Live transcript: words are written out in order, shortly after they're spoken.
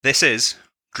This is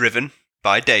Driven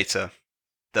by Data,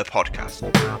 the podcast.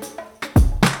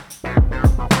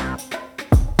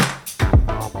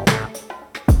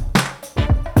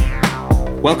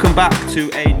 Welcome back to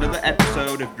another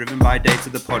episode of Driven by Data,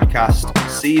 the podcast,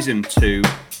 Season 2,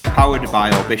 powered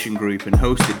by Orbition Group and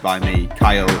hosted by me,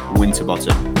 Kyle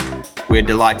Winterbottom. We're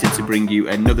delighted to bring you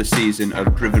another season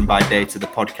of Driven by Data, the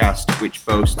podcast, which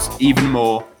boasts even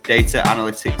more data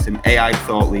analytics and AI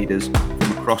thought leaders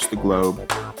from across the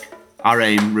globe. Our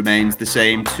aim remains the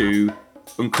same, to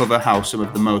uncover how some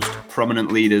of the most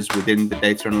prominent leaders within the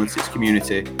data analytics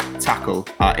community tackle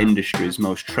our industry's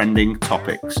most trending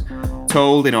topics,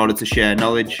 told in order to share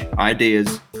knowledge,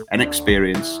 ideas, and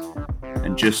experience,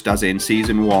 and just as in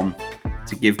Season 1,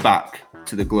 to give back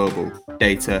to the global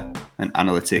data and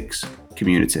analytics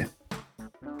community.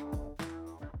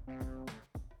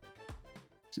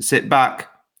 So sit back,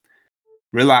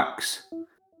 relax,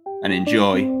 and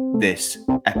enjoy this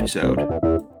episode.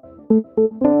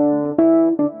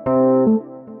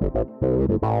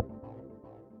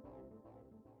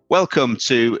 Welcome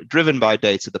to Driven by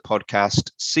Data, the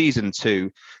podcast, Season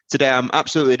 2. Today, I'm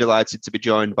absolutely delighted to be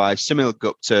joined by Sunil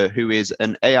Gupta, who is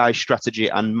an AI strategy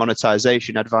and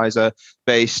monetization advisor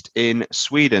based in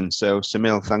Sweden. So,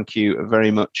 Sunil, thank you very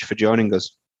much for joining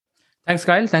us. Thanks,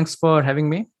 Kyle. Thanks for having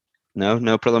me.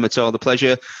 No problem at all. The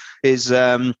pleasure is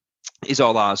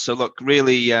all ours. So, look,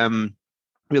 really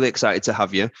excited to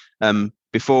have you.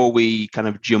 Before we kind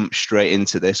of jump straight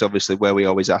into this, obviously where we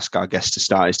always ask our guests to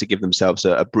start is to give themselves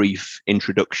a brief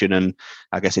introduction and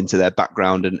I guess into their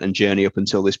background and journey up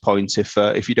until this point,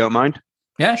 if you don't mind.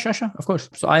 Yeah, sure, of course.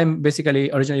 So I'm basically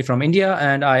originally from India,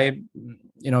 and I,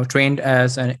 trained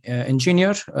as an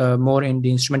engineer, more in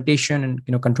the instrumentation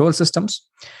and control systems.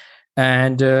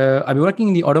 And I've been working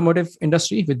in the automotive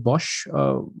industry with Bosch.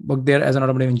 Worked there as an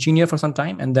automotive engineer for some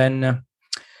time, and then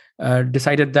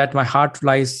decided that my heart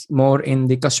lies more in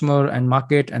the customer and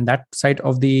market and that side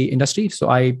of the industry. So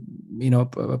I,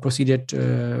 proceeded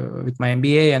with my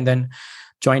MBA and then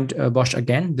joined Bosch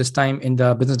again, this time in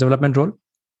the business development role.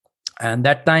 And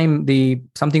that time,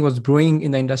 something was brewing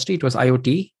in the industry. It was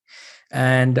IoT.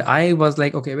 And I was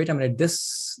like, okay, wait a minute,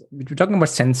 we're talking about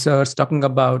sensors, talking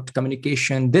about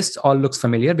communication. This all looks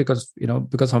familiar because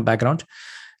of my background.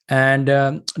 And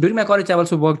during my college, I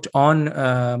also worked on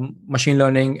machine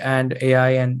learning and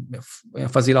AI and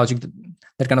fuzzy logic,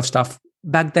 that kind of stuff.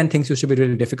 Back then, things used to be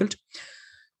really difficult.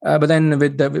 But then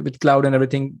with cloud and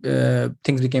everything,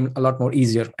 things became a lot more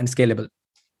easier and scalable.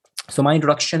 So my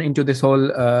introduction into this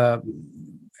whole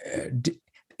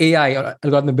AI or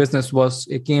algorithmic business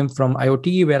came from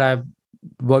IoT, where I've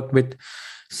worked with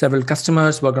several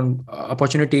customers, worked on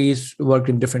opportunities, worked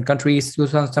in different countries.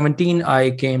 2017,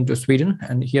 I came to Sweden,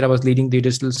 and here I was leading the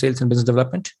digital sales and business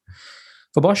development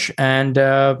for Bosch. And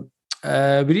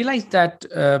we realized that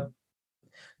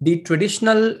the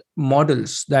traditional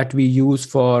models that we use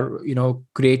for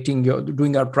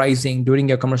doing our pricing,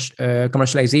 doing our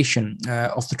commercialization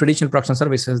of the traditional products and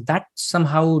services, that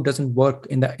somehow doesn't work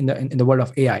in the world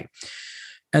of AI.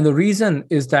 And the reason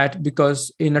is that because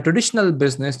in a traditional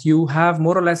business, you have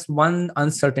more or less one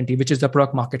uncertainty, which is the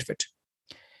product market fit.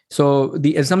 So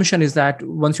the assumption is that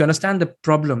once you understand the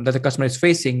problem that the customer is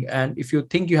facing, and if you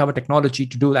think you have a technology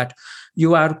to do that,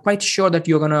 you are quite sure that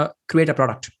you're going to create a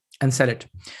product and sell it.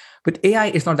 But AI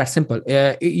is not that simple.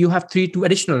 You have two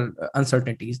additional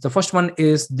uncertainties. The first one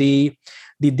is the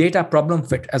data problem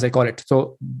fit, as I call it.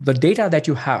 So the data that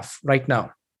you have right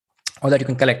now, or that you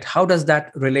can collect, how does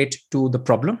that relate to the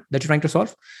problem that you're trying to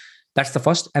solve? That's the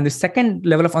first. And the second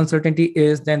level of uncertainty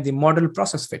is then the model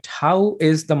process fit. How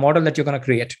is the model that you're going to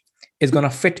create is going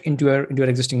to fit into your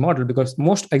existing model? Because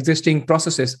most existing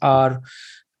processes are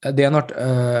very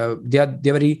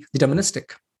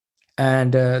deterministic,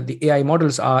 and the AI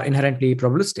models are inherently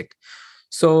probabilistic.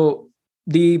 So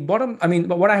what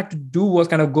I had to do was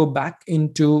kind of go back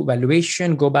into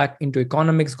valuation, go back into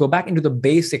economics, go back into the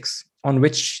basics on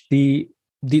which the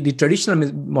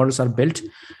traditional models are built,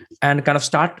 and kind of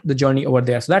start the journey over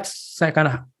there. So that's kind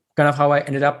of how I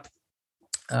ended up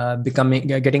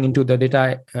getting into the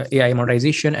data AI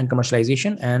monetization and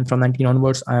commercialization. And from 19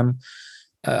 onwards, I'm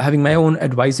having my own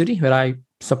advisory where I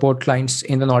support clients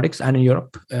in the Nordics and in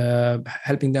Europe,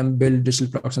 helping them build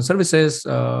digital products and services,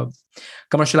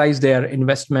 commercialize their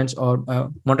investments or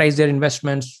monetize their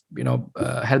investments,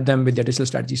 help them with their digital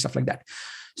strategy, stuff like that.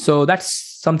 So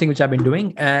that's something which I've been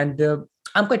doing. And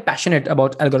I'm quite passionate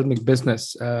about algorithmic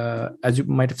business, as you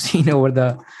might have seen over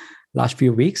the last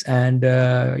few weeks. And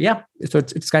so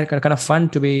it's kind of fun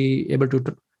to be able to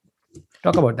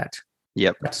talk about that.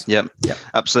 Yep.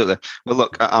 Absolutely. Well,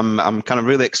 look, I'm kind of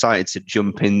really excited to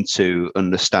jump into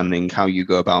understanding how you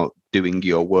go about doing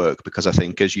your work, because I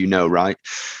think, as you know, right,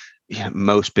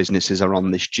 most businesses are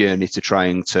on this journey to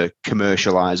trying to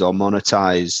commercialize or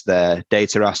monetize their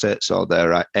data assets or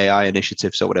their AI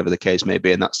initiatives or whatever the case may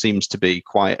be. And that seems to be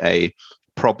quite a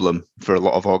problem for a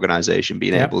lot of organization,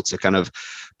 being able to kind of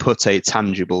put a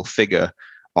tangible figure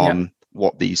on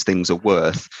what these things are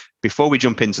worth. Before we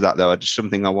jump into that, though, just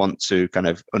something I want to kind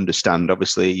of understand.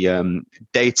 Obviously,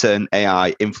 Data and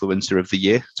AI Influencer of the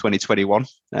Year 2021.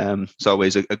 It's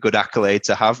always a good accolade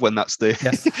to have when that's the,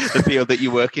 the field that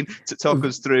you work in. To talk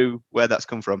us through where that's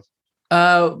come from.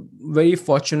 Very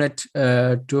fortunate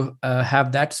to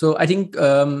have that. So I think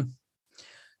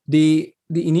the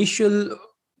initial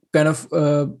kind of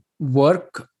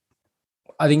work,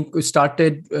 I think we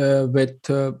started with.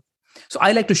 So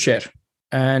I like to share.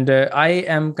 And I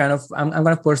am kind of I'm kind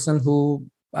of person who,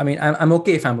 I mean, I'm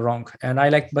okay if I'm wrong, and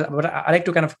but I like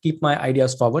to kind of keep my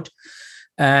ideas forward,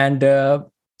 and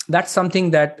that's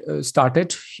something that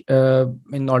started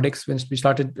in Nordics when we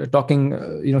started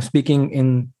talking, speaking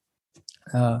in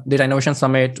Data Innovation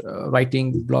Summit,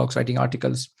 writing blogs, writing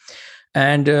articles,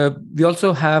 and we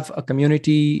also have a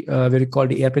community we call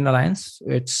the Airplane Alliance.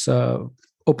 It's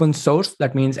open source.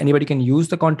 That means anybody can use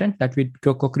the content that we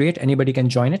co-create. Anybody can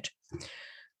join it.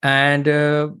 And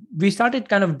we started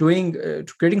kind of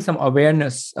creating some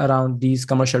awareness around these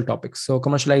commercial topics. So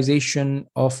commercialization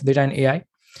of data and AI.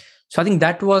 So I think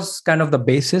that was kind of the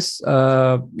basis,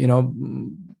 I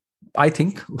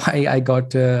think, why I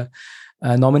got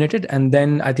nominated. And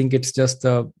then I think it's just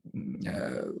the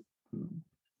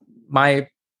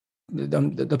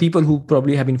people who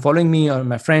probably have been following me or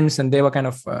my friends, and they were kind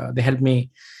of, they helped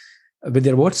me with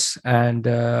their votes. And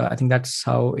I think that's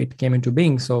how it came into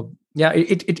being. So yeah,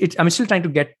 I'm still trying to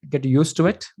get used to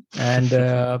it. And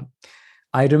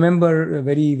I remember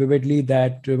very vividly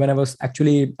that when I was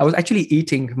actually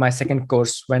eating my second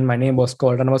course when my name was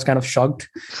called, and I was kind of shocked.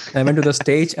 I went to the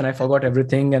stage and I forgot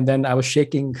everything, and then I was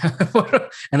shaking for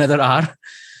another hour.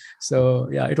 So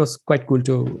yeah, it was quite cool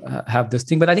to have this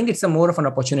thing. But I think it's more of an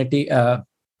opportunity to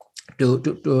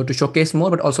showcase more,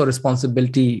 but also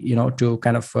responsibility, to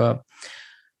kind of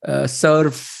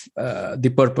serve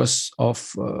the purpose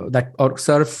of that, or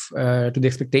serve to the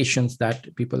expectations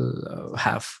that people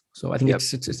have. So I think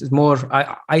it's more,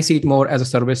 I see it more as a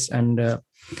service and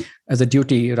as a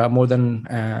duty more than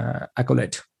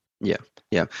accolade.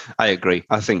 Yeah, I agree.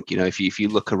 I think, if you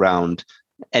look around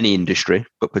any industry,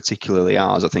 but particularly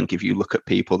ours, I think if you look at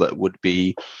people that would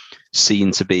be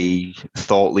seen to be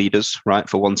thought leaders, right,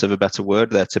 for want of a better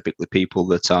word, they're typically people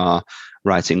that are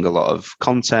writing a lot of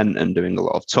content and doing a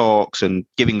lot of talks and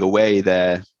giving away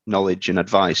their knowledge and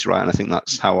advice, right? And I think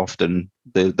that's how often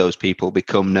those people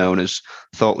become known as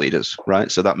thought leaders,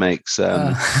 right? So that makes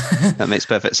that makes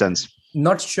perfect sense.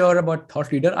 Not sure about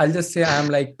thought leader. I'll just say I'm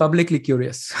like publicly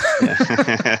curious.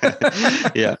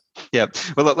 Yeah.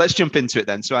 Well, look, let's jump into it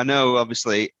then. So I know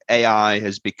obviously AI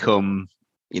has become,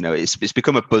 it's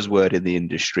become a buzzword in the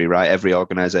industry, right? Every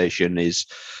organization is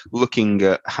looking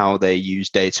at how they use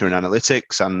data and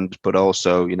analytics, but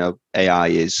also, AI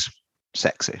is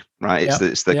sexy, right?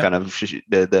 It's the kind of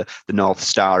the North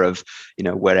Star of,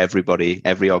 where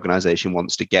every organization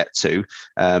wants to get to,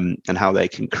 and how they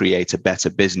can create a better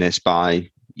business by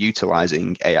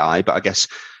utilizing AI. But I guess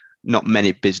not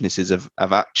many businesses have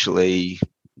actually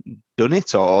done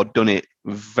it or done it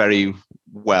very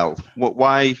well.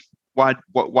 Why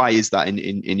is that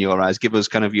in your eyes? Give us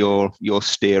kind of your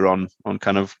steer on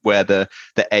kind of where the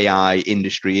AI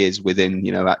industry is within,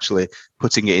 actually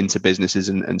putting it into businesses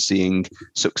and seeing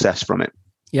success from it.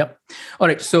 Yep. All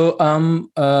right.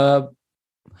 So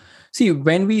see,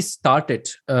 when we started,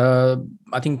 I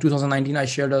think 2019, I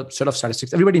shared a set of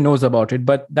statistics. Everybody knows about it,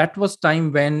 but that was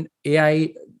time when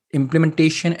AI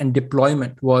implementation and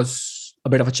deployment was a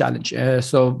bit of a challenge.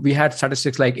 So we had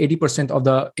statistics like 80% of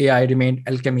the AI remained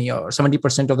alchemy, or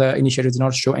 70% of the initiatives did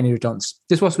not show any returns.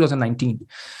 This was 2019.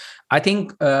 I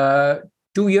think 2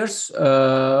 years,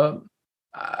 a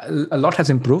lot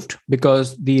has improved,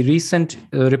 because the recent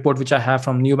report which I have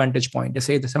from New Vantage Point, they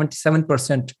say the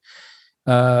 77%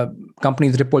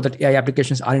 companies report that AI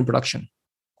applications are in production.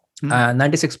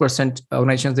 96%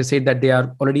 organizations, they say that they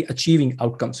are already achieving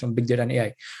outcomes from big data and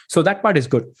AI. So that part is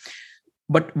good.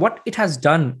 But what it has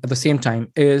done at the same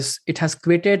time is it has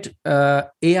created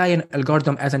AI and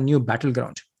algorithm as a new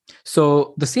battleground.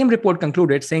 So the same report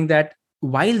concluded saying that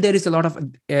while there is a lot of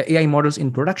AI models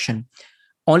in production,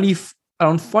 only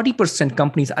around 40%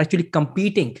 companies are actually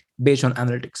competing based on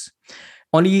analytics.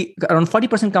 Only around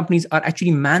 40% companies are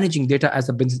actually managing data as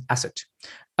a business asset.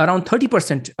 around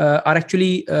 30% are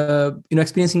actually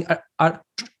experiencing our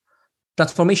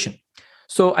transformation.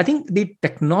 So I think the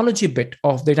technology bit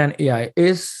of data and AI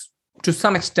is, to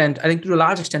some extent, I think to a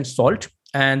large extent, solved.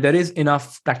 And there is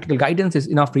enough practical guidance, there's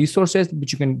enough resources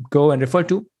which you can go and refer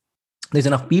to. There's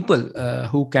enough people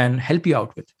who can help you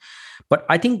out with. But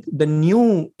I think the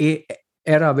new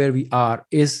era where we are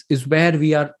is where we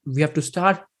have to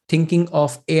start thinking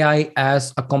of AI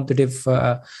as a competitive,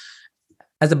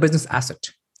 as a business asset.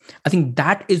 I think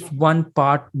that is one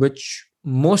part which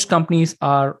most companies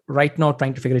are right now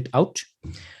trying to figure it out.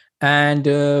 And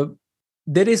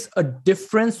there is a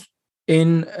difference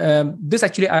in this.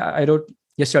 Actually, I wrote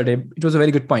yesterday, it was a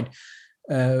very good point,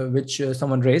 which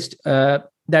someone raised,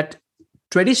 that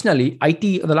traditionally IT,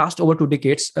 in the last over 2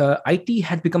 decades, IT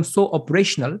had become so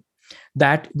operational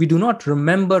that we do not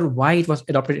remember why it was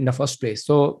adopted in the first place.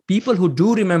 So people who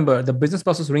do remember the business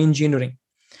process reengineering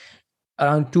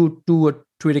around two or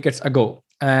 3 decades ago,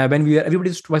 when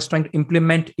everybody was trying to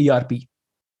implement ERP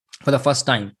for the first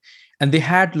time, and they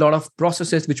had a lot of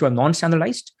processes which were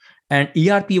non-standardized, and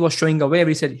ERP was showing a way where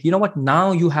we said, you know what,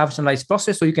 now you have standardized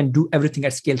process, so you can do everything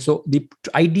at scale. So the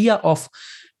idea of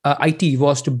IT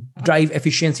was to drive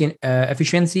efficiency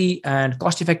and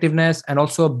cost effectiveness, and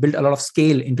also build a lot of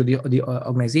scale into the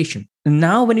organization.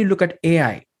 Now, when you look at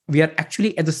AI, we are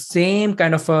actually at the same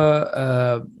kind of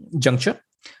a juncture,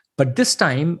 but this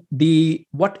time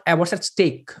what's at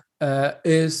stake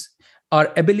is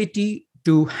our ability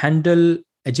to handle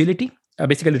agility,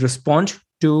 basically respond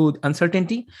to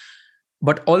uncertainty,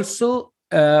 but also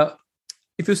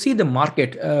if you see the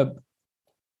market.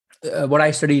 What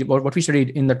we studied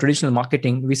in the traditional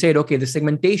marketing, we said, okay, the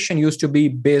segmentation used to be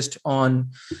based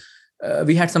on,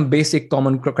 we had some basic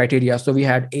common criteria. So we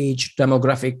had age,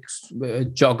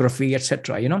 demographics, geography,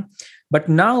 etc. But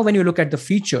now when you look at the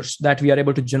features that we are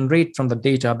able to generate from the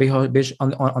data based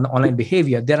on online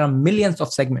behavior, there are millions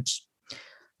of segments.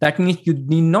 That means you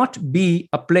need not be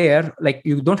a player, like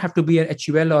you don't have to be an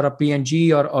HUL or a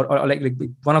P&G or like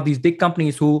one of these big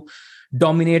companies who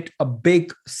dominate a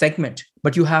big segment,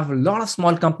 but you have a lot of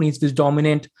small companies which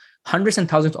dominate hundreds and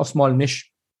thousands of small niche.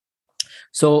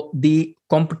 So the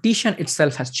competition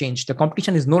itself has changed. The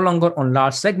competition is no longer on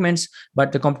large segments,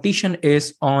 but the competition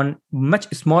is on much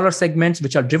smaller segments,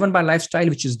 which are driven by lifestyle,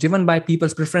 which is driven by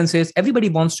people's preferences. Everybody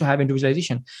wants to have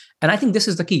individualization. And I think this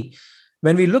is the key.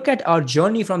 When we look at our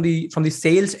journey from the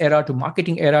sales era to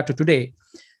marketing era to today,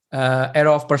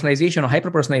 era of personalization or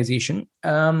hyper-personalization,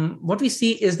 what we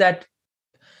see is that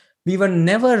we were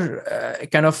never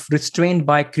kind of restrained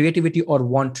by creativity or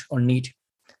want or need.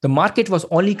 The market was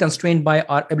only constrained by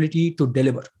our ability to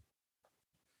deliver.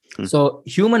 So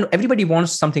everybody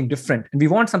wants something different, and we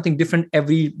want something different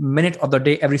every minute of the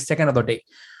day, every second of the day.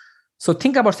 So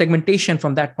think about segmentation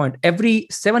from that point. Every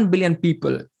 7 billion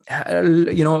people,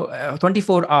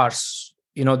 24 hours,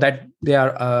 that they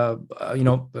are,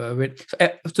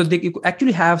 so they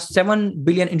actually have 7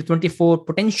 billion into 24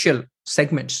 potential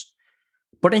segments.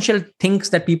 Potential things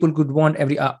that people could want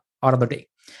every hour of the day.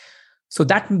 So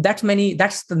that's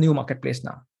the new marketplace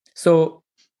now. So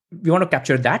we want to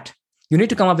capture that. You need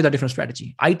to come up with a different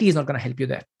strategy. IT is not going to help you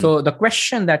there. So the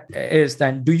question that is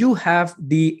then, do you have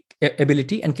the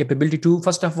ability and capability to,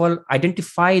 first of all,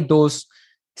 identify those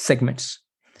segments?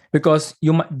 Because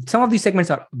some of these segments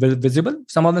are visible.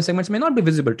 Some of the segments may not be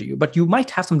visible to you, but you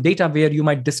might have some data where you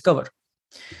might discover.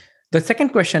 The second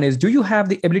question is, do you have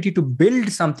the ability to build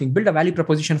a value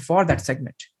proposition for that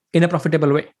segment in a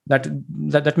profitable way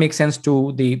that makes sense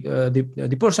to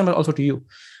the person, but also to you?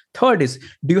 Third is,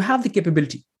 do you have the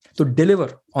capability to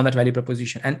deliver on that value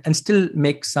proposition and still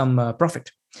make some profit?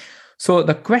 So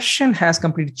the question has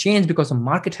completely changed because the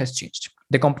market has changed.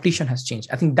 The competition has changed.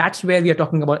 I think that's where we are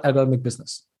talking about algorithmic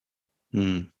business.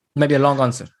 Maybe a long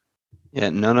answer.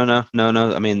 Yeah, no.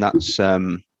 I mean, that's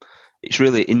it's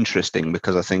really interesting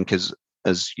because I think as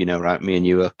you know, right, me and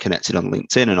you are connected on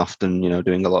LinkedIn and often,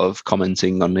 doing a lot of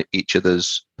commenting on each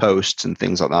other's posts and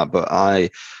things like that. But I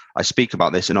speak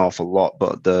about this an awful lot,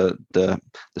 but the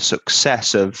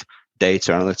success of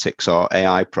data analytics or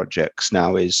AI projects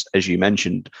now is, as you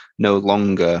mentioned, no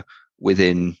longer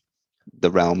within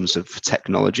the realms of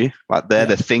technology. Like they're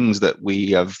the things that we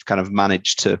have kind of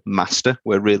managed to master.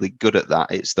 We're really good at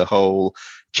that. It's the whole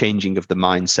changing of the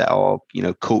mindset, or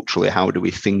culturally, how do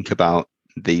we think about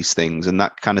these things? And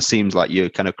that kind of seems like you're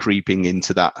kind of creeping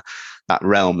into that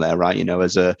realm there, right?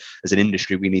 As an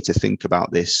industry, we need to think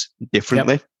about this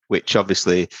differently. which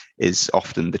obviously is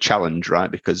often the challenge, right?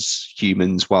 Because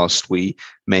humans, whilst we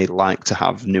may like to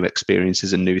have new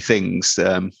experiences and new things,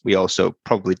 we also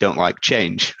probably don't like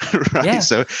change, right? Yeah.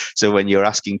 So when you're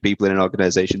asking people in an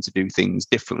organization to do things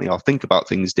differently or think about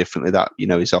things differently, that,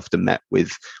 is often met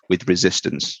with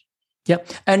resistance. Yeah.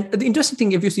 And the interesting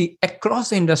thing, if you see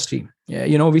across the industry,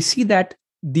 we see that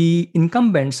the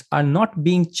incumbents are not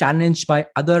being challenged by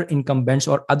other incumbents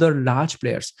or other large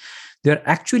players. They're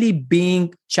actually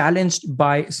being challenged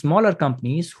by smaller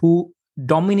companies who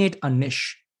dominate a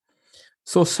niche.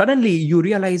 So suddenly you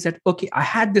realize that, okay, I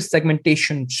had this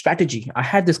segmentation strategy, I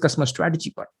had this customer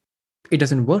strategy, but it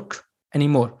doesn't work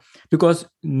anymore because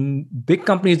big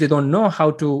companies, they don't know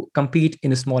how to compete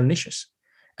in small niches.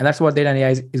 And that's what data and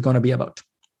AI is going to be about,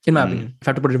 in my opinion, if I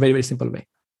have to put it in a very, very simple way.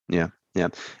 Yeah. Yeah.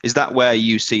 Is that where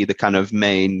you see the kind of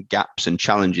main gaps and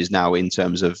challenges now in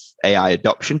terms of AI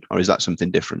adoption, or is that something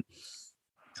different?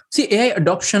 See, AI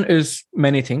adoption is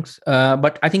many things,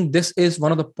 but I think this is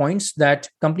one of the points that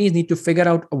companies need to figure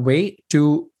out a way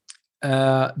to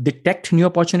detect new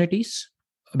opportunities,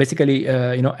 basically,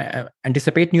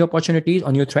 anticipate new opportunities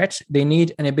or new threats. They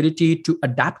need an ability to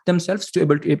adapt themselves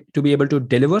to be able to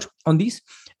deliver on these.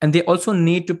 And they also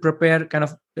need to prepare, kind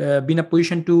of be in a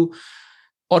position to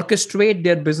orchestrate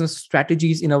their business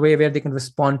strategies in a way where they can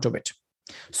respond to it.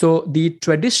 So the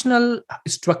traditional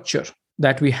structure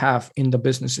that we have in the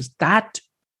businesses, that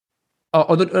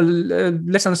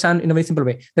let's understand in a very simple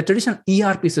way, the traditional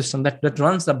ERP system that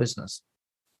runs the business,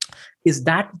 is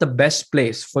that the best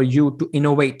place for you to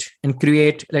innovate and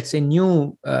create, let's say,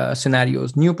 new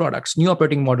scenarios, new products, new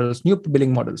operating models, new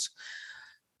billing models?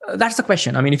 That's the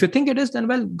question. I mean, if you think it is, then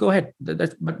well, go ahead.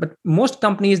 But most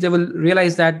companies, they will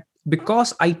realize that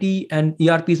because IT and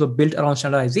ERPs were built around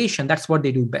standardization, that's what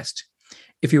they do best.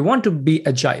 If you want to be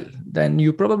agile, then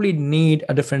you probably need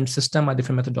a different system, a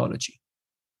different methodology.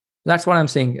 That's what I'm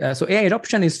saying. So AI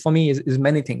adoption is, for me, is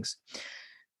many things.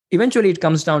 Eventually, it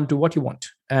comes down to what you want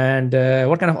and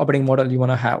what kind of operating model you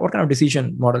want to have, what kind of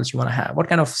decision models you want to have, what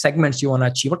kind of segments you want to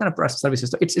achieve, what kind of product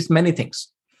services. So it's many things.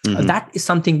 Mm-hmm. That is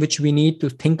something which we need to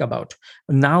think about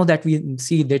now that we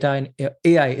see data and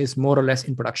AI is more or less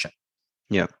in production.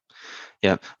 Yeah.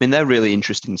 Yeah. I mean, they're really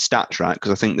interesting stats, right?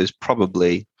 Because I think there's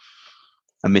probably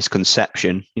a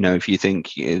misconception, if you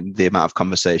think the amount of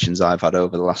conversations I've had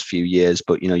over the last few years,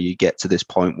 but, you get to this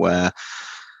point where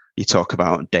you talk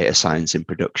about data science in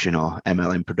production or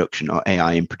ML in production or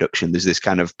AI in production. There's this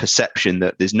kind of perception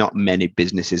that there's not many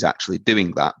businesses actually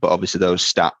doing that. But obviously those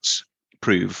stats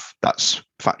prove that's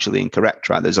factually incorrect,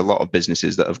 right? There's a lot of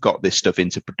businesses that have got this stuff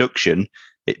into production.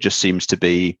 It just seems to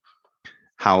be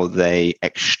how they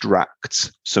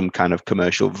extract some kind of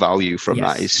commercial value from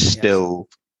that is still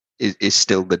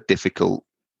the difficult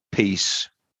piece,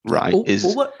 right?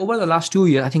 Over the last 2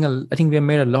 years, I think we have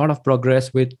made a lot of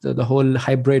progress with the whole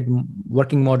hybrid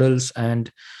working models,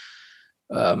 and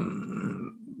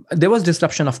there was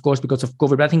disruption, of course, because of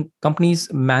COVID. But I think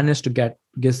companies managed to get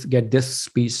this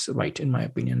piece right, in my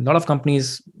opinion. A lot of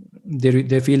companies,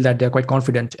 they feel that they're quite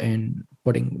confident in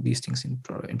putting these things in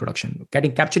production,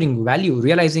 capturing value,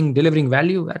 realizing, delivering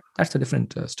value. That's a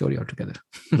different story altogether.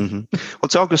 Mm-hmm. Well,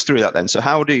 talk us through that then. So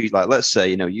how do you, let's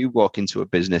say, you walk into a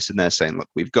business and they're saying, look,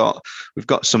 we've got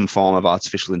some form of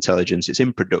artificial intelligence. It's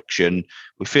in production.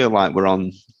 We feel like we're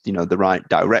on, the right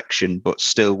direction, but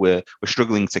still we're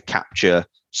struggling to capture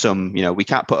some, we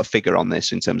can't put a figure on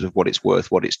this in terms of what it's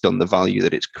worth, what it's done, the value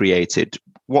that it's created.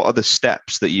 What are the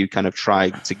steps that you kind of try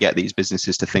to get these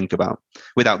businesses to think about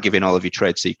without giving all of your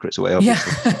trade secrets away,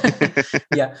 obviously? Yeah.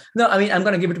 Yeah. No, I mean, I'm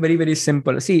going to give it very, very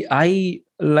simple. See, I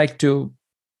like to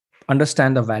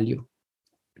understand the value,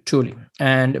 truly.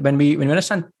 And when we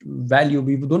understand value,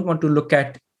 we don't want to look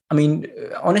at, I mean,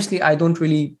 honestly, I don't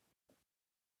really,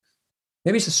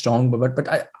 maybe it's a strong word,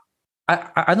 but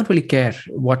I don't really care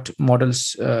what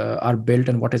models are built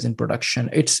and what is in production.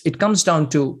 It comes down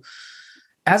to,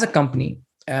 as a company,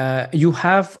 you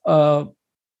have a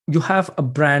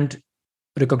brand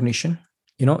recognition.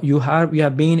 You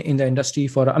have been in the industry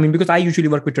for, I mean, because I usually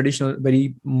work with traditional,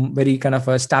 very, very kind of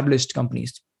established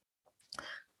companies.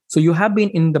 So you have been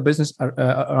in the business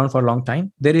around for a long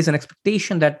time. There is an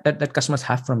expectation that customers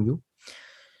have from you.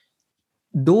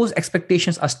 Those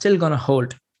expectations are still going to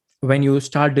hold when you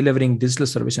start delivering digital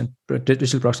service and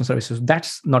digital products and services.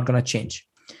 That's not going to change.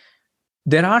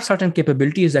 There are certain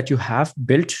capabilities that you have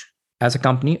built as a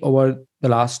company over the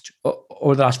last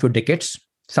few decades,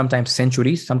 sometimes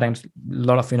centuries, sometimes a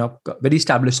lot of very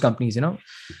established companies.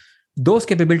 Those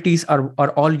capabilities are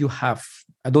all you have.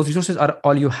 Those resources are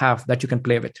all you have that you can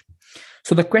play with.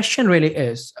 So the question really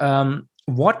is,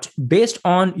 what, based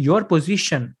on your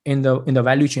position in the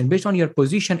value chain, based on your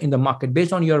position in the market,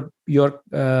 based on your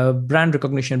brand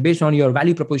recognition, based on your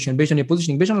value proposition, based on your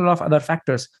positioning, based on a lot of other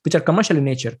factors which are commercial in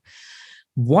nature,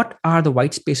 what are the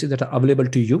white spaces that are available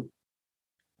to you?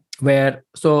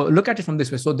 So look at it from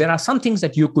this way. So there are some things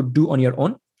that you could do on your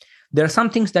own. There are some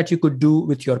things that you could do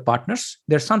with your partners.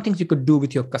 There are some things you could do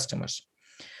with your customers.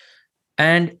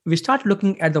 And we start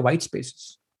looking at the white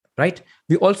spaces, right?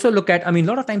 We also look at, a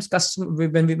lot of times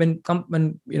when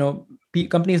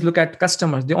companies look at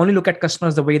customers, they only look at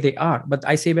customers the way they are. But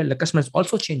I say, well, the customer is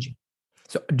also changing.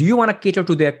 So do you want to cater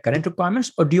to their current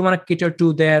requirements, or do you want to cater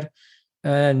to their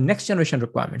next generation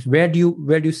requirements? Where do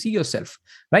you see yourself,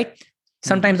 right?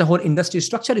 Sometimes the whole industry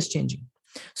structure is changing.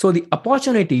 So the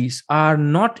opportunities are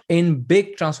not in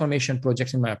big transformation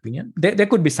projects, in my opinion. There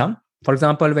could be some. For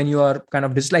example, when you are kind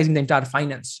of digitalizing the entire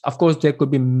finance, of course, there could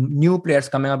be new players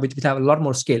coming up which have a lot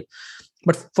more scale.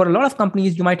 But for a lot of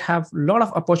companies, you might have a lot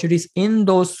of opportunities in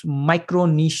those micro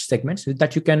niche segments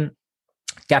that you can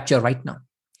capture right now.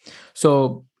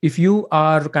 So if you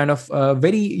are kind of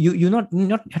you not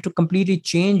have to completely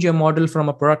change your model from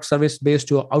a product service based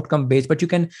to outcome based, but you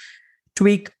can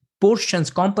tweak portions,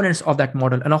 components of that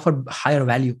model and offer higher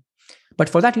value. But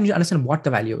for that, you need to understand what the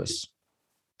value is.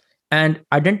 And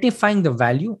identifying the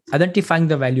value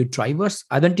drivers,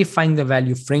 identifying the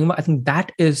value framework, I think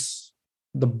that is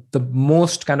the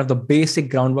most kind of the basic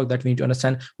groundwork that we need to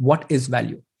understand. What is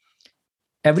value?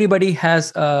 Everybody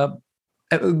has,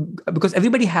 because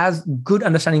everybody has good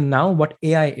understanding now what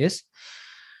AI is,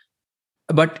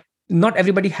 but not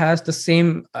everybody has the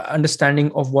same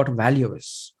understanding of what value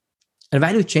is. And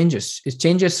value changes. It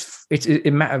changes.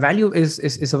 Value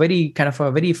is a very kind of a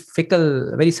very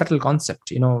fickle, very subtle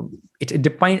concept. It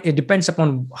depends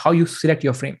upon how you select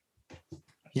your frame.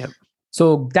 Yeah.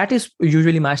 So that is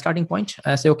usually my starting point.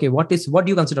 I say, okay, what do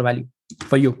you consider value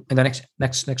for you in the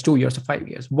next 2 years or 5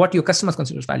 years? What your customers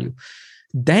consider value?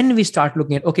 Then we start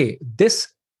looking at, okay, this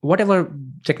whatever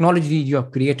technology you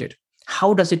have created,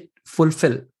 how does it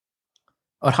fulfill?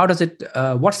 Or how does it?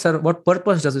 What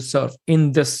purpose does it serve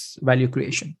in this value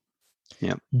creation?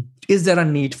 Yeah. Is there a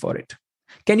need for it?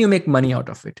 Can you make money out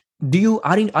of it?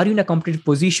 Are you in a competitive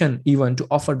position even to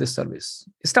offer this service?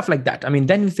 Stuff like that.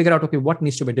 Then we figure out, okay, what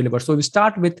needs to be delivered. So we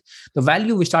start with the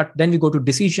value. Then we go to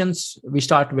decisions. We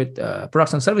start with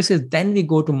products and services. Then we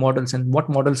go to models and what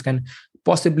models can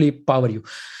possibly power you.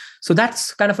 So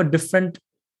that's kind of a different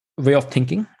way of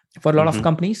thinking for a lot of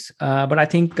companies. But I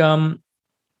think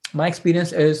my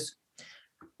experience is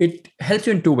it helps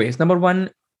you in two ways. Number one,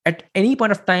 at any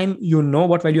point of time, you know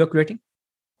what value you're creating.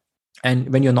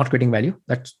 And when you're not creating value,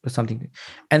 that's something.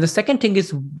 And the second thing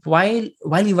is while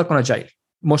you work on Agile,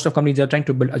 most of companies are trying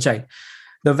to build Agile.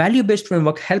 The value-based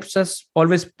framework helps us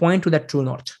always point to that true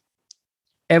north.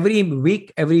 Every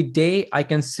week, every day, I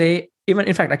can say, even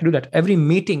in fact, I can do that. Every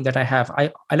meeting that I have,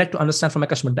 I like to understand from my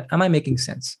customer, am I making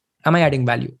sense? Am I adding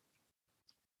value?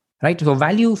 Right? So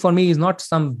value for me is not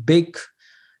some big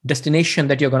destination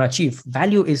that you're going to achieve.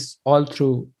 Value is all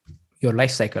through your life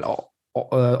cycle,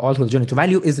 all through the journey. So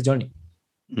value is the journey.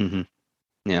 Mm-hmm.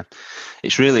 Yeah.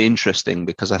 It's really interesting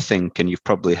because I think, and you've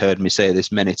probably heard me say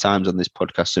this many times on this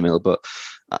podcast, Sunil, but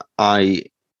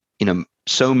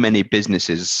so many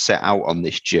businesses set out on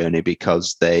this journey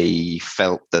because they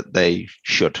felt that they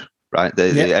should, right?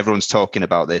 Everyone's talking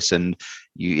about this and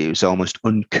it was almost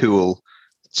uncool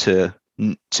to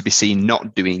be seen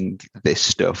not doing this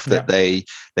stuff, that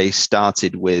they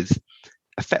started with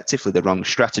effectively the wrong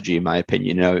strategy, in my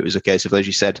opinion. It was a case of, as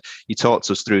you said, you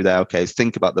talked us through there, okay,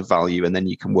 think about the value and then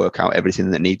you can work out everything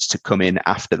that needs to come in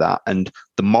after that. And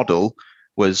the model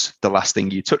was the last thing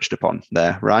you touched upon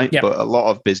there, right? Yeah. But a lot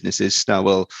of businesses now,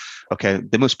 well, okay,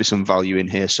 there must be some value in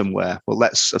here somewhere. Well,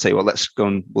 let's go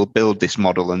and we'll build this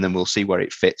model and then we'll see where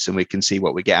it fits and we can see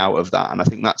what we get out of that. And I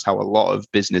think that's how a lot of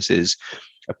businesses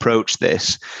approach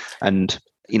this. And,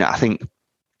 I think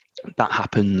that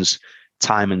happens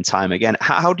time and time again.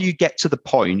 How do you get to the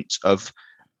point of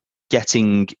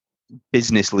getting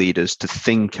business leaders to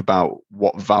think about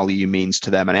what value means to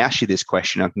them? And I ask you this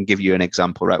question, I can give you an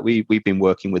example, right? We've been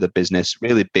working with a business,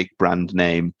 really big brand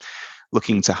name,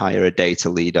 looking to hire a data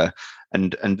leader.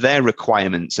 And their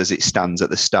requirements as it stands at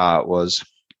the start was,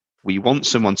 we want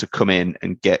someone to come in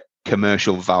and get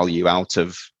commercial value out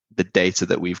of the data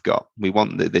that we've got. We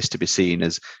want this to be seen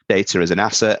as data as an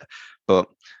asset, but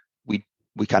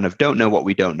we kind of don't know what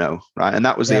we don't know, right? And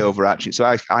that was the overarching. So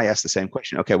I asked the same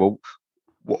question. Okay, well,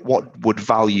 what would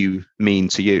value mean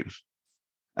to you?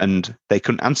 And they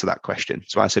couldn't answer that question.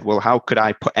 So I said, well, how could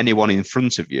I put anyone in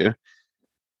front of you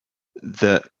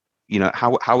that,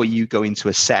 how are you going to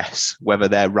assess whether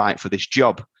they're right for this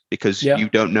job? because you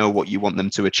don't know what you want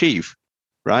them to achieve,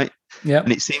 right? Yeah.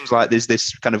 And it seems like there's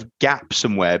this kind of gap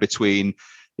somewhere between,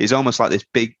 it's almost like this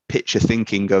big picture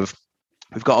thinking of,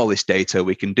 we've got all this data,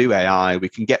 we can do AI, we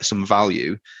can get some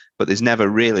value, but there's never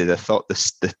really the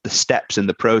steps and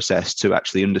the process to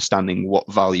actually understanding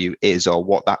what value is or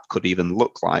what that could even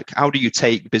look like. How do you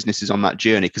take businesses on that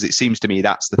journey? Because it seems to me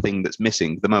that's the thing that's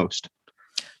missing the most.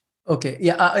 Okay.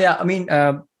 Yeah. I mean,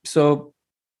 so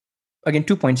again,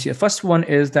 2 points here. First one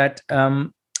is that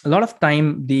a lot of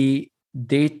time we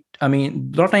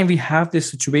have this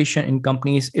situation in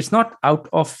companies. It's not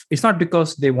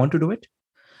because they want to do it,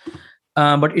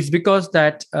 but it's because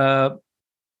that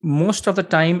most of the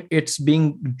time it's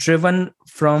being driven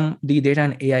from the data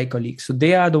and AI colleagues. So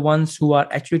they are the ones who are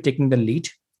actually taking the lead,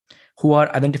 who are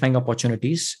identifying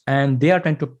opportunities, and they are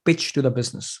trying to pitch to the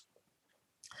business.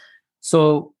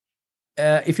 So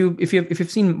if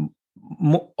you've seen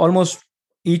almost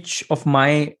each of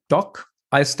my talk,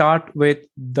 I start with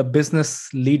the business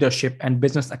leadership and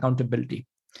business accountability.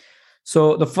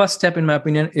 So the first step, in my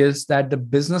opinion, is that the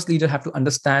business leader have to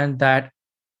understand that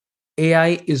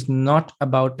AI is not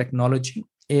about technology.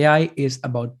 AI is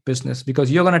about business,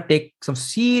 because you're going to take some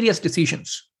serious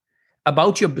decisions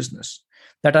about your business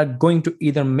that are going to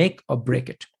either make or break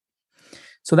it.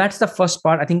 So that's the first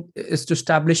part, I think, is to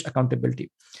establish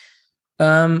accountability.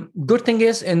 Good thing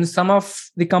is, in some of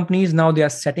the companies now, they are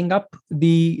setting up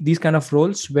these kind of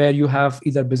roles where you have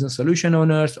either business solution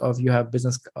owners or you have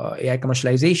business AI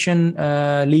commercialization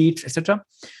leads, etc.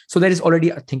 So there is already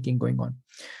a thinking going on.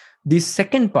 The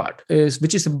second part is,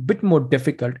 which is a bit more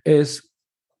difficult, is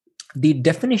the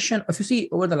definition. If you see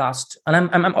over the last, and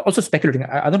I'm also speculating,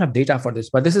 I don't have data for this,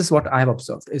 but this is what I have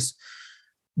observed, is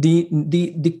the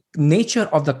nature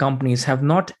of the companies have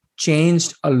not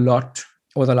changed a lot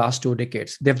over the last 2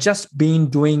 decades. They've just been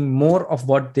doing more of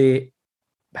what they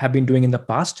have been doing in the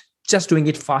past, just doing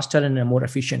it faster and in a more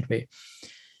efficient way.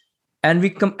 And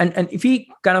if we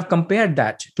kind of compare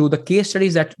that to the case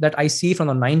studies that I see from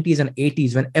the 90s and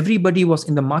 80s, when everybody was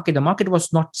in the market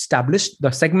was not established,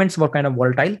 the segments were kind of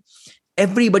volatile.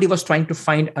 Everybody was trying to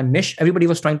find a niche. Everybody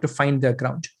was trying to find their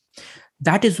ground.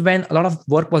 That is when a lot of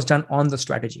work was done on the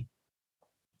strategy.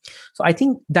 So I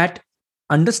think that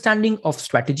understanding of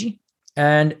strategy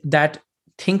and that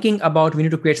thinking about we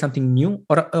need to create something new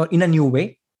or in a new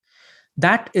way,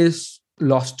 that is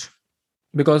lost.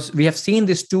 Because we have seen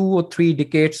this 2 or 3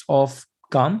 decades of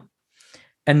calm.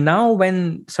 And now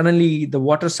when suddenly the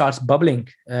water starts bubbling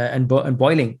and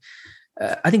boiling,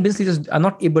 I think business leaders are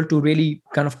not able to really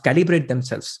kind of calibrate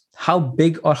themselves, how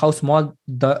big or how small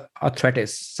the threat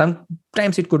is.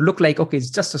 Sometimes it could look like, okay, it's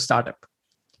just a startup,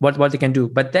 what they can do.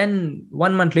 But then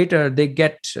 1 month later, they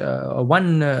get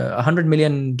 $100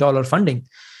 million funding,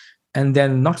 and they're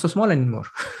not so small anymore.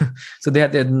 So now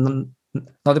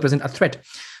they present a threat.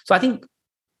 So I think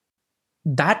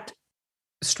that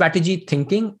strategy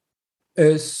thinking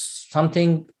is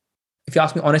something, if you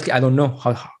ask me honestly, I don't know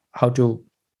how to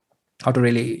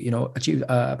really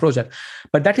approach that.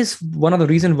 But that is one of the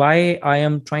reasons why I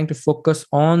am trying to focus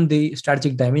on the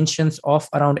strategic dimensions of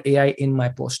around AI in my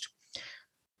post,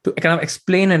 to kind of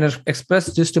explain and express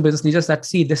this to business leaders that,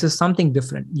 see, this is something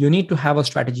different. You need to have a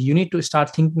strategy. You need to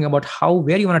start thinking about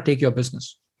where you want to take your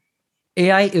business.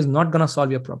 AI is not going to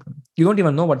solve your problem. You don't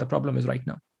even know what the problem is right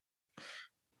now.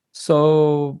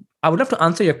 So I would love to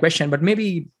answer your question, but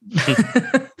maybe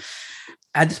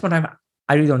at this point,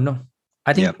 I really don't know.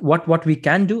 I think what we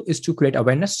can do is to create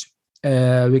awareness.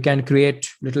 We can create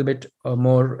a little bit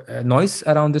more noise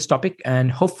around this topic,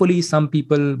 and hopefully some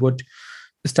people would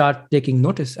start taking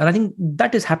notice. And I think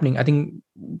that is happening. I think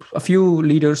a few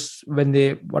leaders,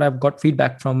 what I've got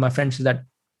feedback from my friends is that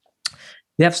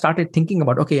they have started thinking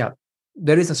about, okay,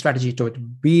 there is a strategy to it.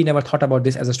 We never thought about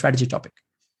this as a strategy topic.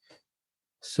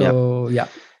 So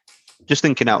just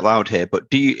thinking out loud here, but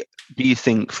do you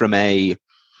think from a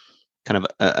kind of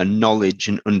a knowledge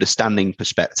and understanding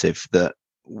perspective that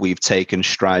we've taken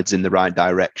strides in the right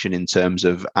direction in terms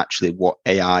of actually what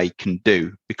AI can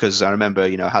do? Because I remember,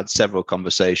 I had several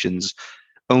conversations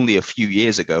only a few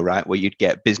years ago, right, where you'd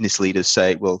get business leaders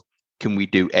say, well, can we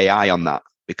do AI on that?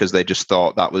 Because they just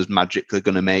thought that was magically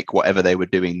going to make whatever they were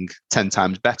doing 10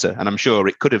 times better. And I'm sure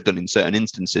it could have done in certain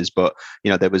instances, but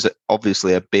there was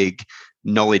obviously a big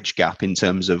knowledge gap in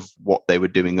terms of what they were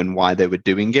doing and why they were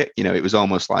doing it. It was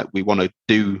almost like, we want to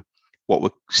do what we're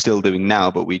still doing now,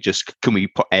 but can we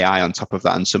put AI on top of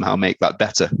that and somehow make that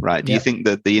better, right? Do you think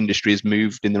that the industry has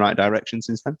moved in the right direction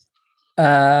since then?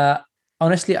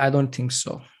 Honestly, I don't think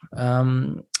so.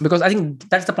 Because I think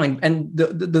that's the point. And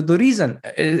the reason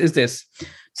is this.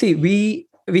 See, we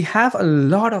have a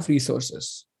lot of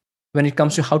resources when it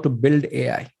comes to how to build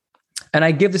AI. And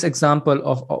I give this example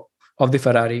of the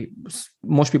Ferrari.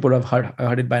 Most people have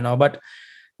heard it by now, but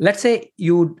let's say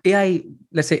AI,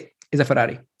 let's say, is a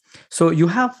Ferrari. So you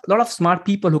have a lot of smart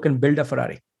people who can build a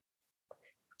Ferrari,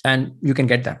 and you can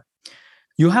get them.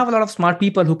 You have a lot of smart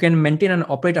people who can maintain and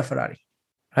operate a Ferrari,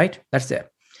 right? That's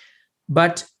there.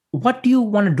 But what do you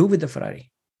want to do with the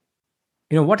Ferrari?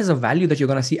 What is the value that you're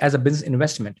going to see as a business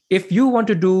investment? If you want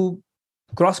to do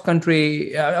cross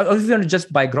country, or if you want to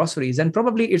just buy groceries, then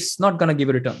probably it's not going to give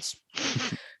you returns.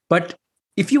 But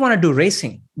if you want to do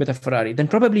racing with a Ferrari, then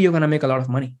probably you're going to make a lot of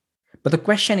money. But the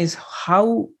question is,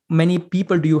 how many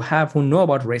people do you have who know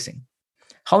about racing?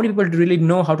 How many people really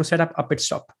know how to set up a pit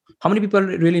stop? How many people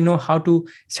really know how to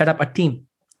set up a team?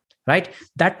 Right?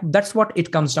 That's what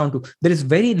it comes down to. There is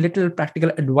very little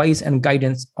practical advice and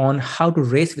guidance on how to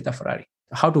race with a Ferrari,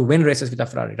 how to win races with a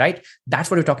Ferrari, right?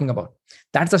 That's what we're talking about.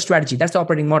 That's the strategy. That's the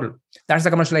operating model. That's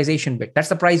the commercialization bit. That's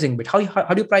the pricing bit. How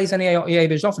do you price an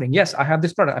AI-based offering? Yes, I have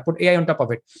this product. I put AI on top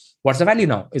of it. What's the value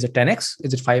now? Is it 10x?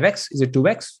 Is it 5x? Is it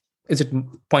 2x? Is it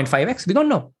 0.5x? We don't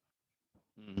know.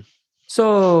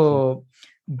 So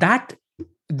that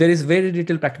there is very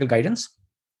little practical guidance.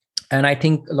 And I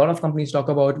think a lot of companies talk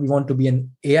about, we want to be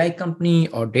an AI company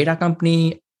or data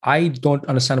company. I don't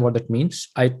understand what that means.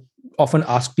 I often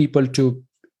ask people to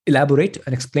elaborate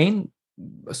and explain.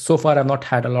 So far, I've not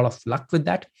had a lot of luck with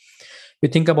that. We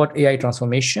think about AI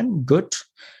transformation, good,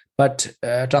 but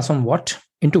transform what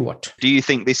into what? Do you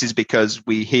think this is because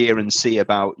we hear and see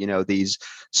about, these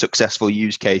successful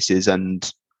use cases and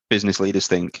business leaders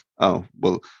think, oh,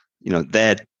 well,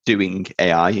 they're doing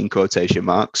AI in quotation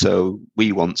marks, so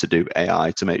we want to do AI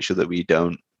to make sure that we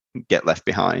don't get left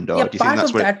behind? Or do you think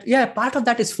that's what? Part of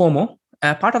that is FOMO.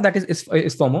 Part of that is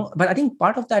FOMO, but I think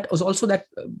part of that is also that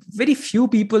very few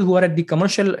people who are at the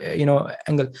commercial,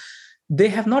 angle, they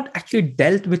have not actually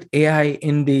dealt with AI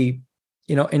in the,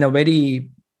 in a very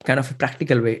kind of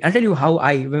practical way. I'll tell you how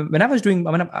when I was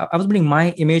building my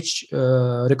image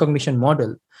recognition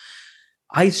model,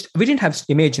 we didn't have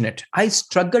image in it. I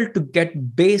struggled to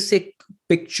get basic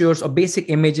pictures or basic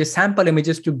images, sample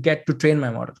images to train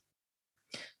my model.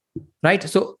 Right.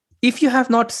 So if you have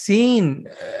not seen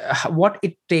what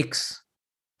it takes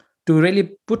to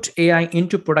really put AI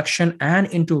into production and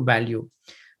into value,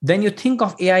 then you think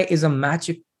of AI as a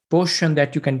magic potion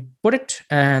that you can put it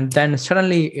and then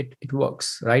suddenly it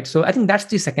works. Right. So I think that's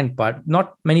the second part.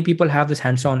 Not many people have this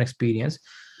hands-on experience.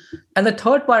 And the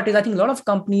third part is, I think a lot of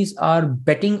companies are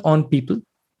betting on people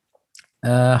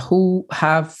who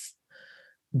have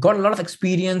got a lot of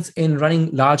experience in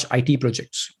running large IT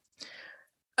projects.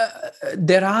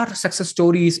 There are success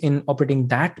stories in operating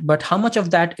that, but how much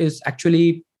of that is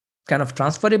actually kind of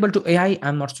transferable to AI,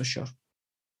 I'm not so sure.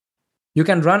 You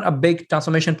can run a big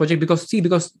transformation project because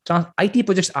IT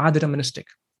projects are deterministic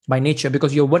by nature,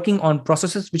 because you're working on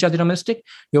processes which are deterministic,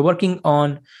 you're working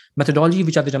on methodology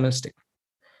which are deterministic.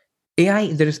 AI,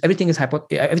 everything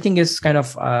is kind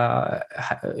of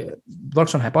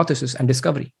works on hypothesis and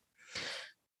discovery.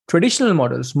 Traditional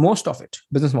models, most of it,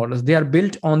 business models, they are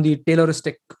built on the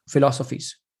Tayloristic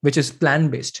philosophies, which is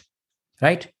plan-based,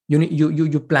 right?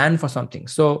 You plan for something.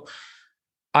 So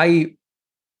the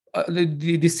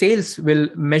sales will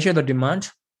measure the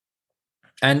demand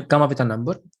and come up with a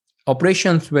number.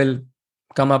 Operations will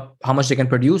come up how much they can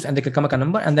produce, and they can come up with a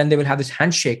number, and then they will have this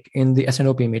handshake in the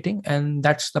S&OP meeting, and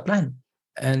that's the plan.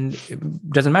 And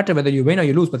it doesn't matter whether you win or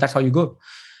you lose, but that's how you go.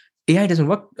 AI doesn't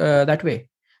work that way.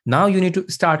 Now you need to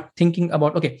start thinking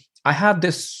about, okay, I have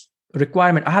this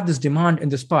requirement, I have this demand in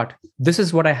this part. This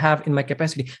is what I have in my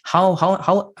capacity. How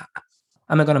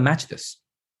am I going to match this?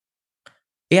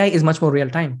 AI is much more real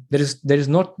time. There is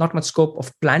not much scope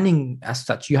of planning as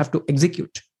such. You have to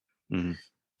execute. Mm-hmm.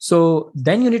 So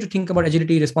then you need to think about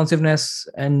agility, responsiveness,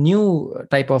 and new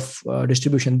type of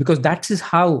distribution, because that is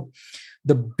how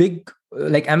the big,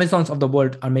 like Amazons of the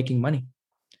world, are making money.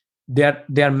 They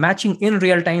are matching in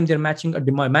real time. They're matching a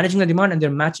demand, managing the demand, and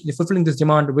they're fulfilling this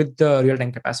demand with the real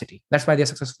time capacity. That's why they're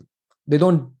successful. They're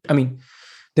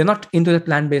not into the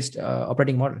plan-based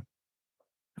operating model.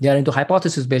 They are into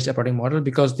hypothesis-based operating model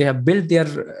because they have built their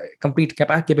complete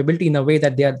capability in a way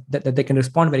that they can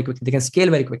respond very quickly. They can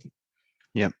scale very quickly.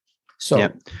 Yeah. So. Yeah.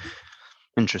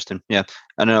 Interesting. Yeah.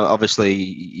 I know obviously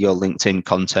your LinkedIn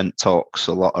content talks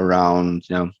a lot around,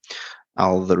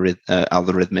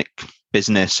 algorithmic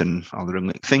business and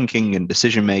algorithmic thinking and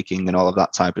decision making and all of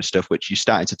that type of stuff, which you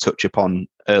started to touch upon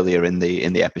earlier in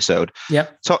the episode. Yeah.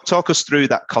 Talk us through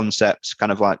that concept,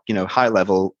 kind of like, high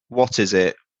level. What is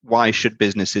it? Why should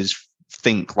businesses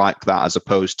think like that as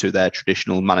opposed to their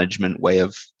traditional management way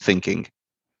of thinking?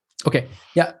 Okay.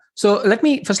 Yeah. So let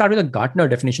me first start with a Gartner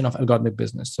definition of algorithmic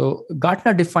business. So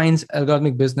Gartner defines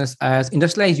algorithmic business as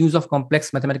industrialized use of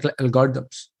complex mathematical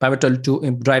algorithms, pivotal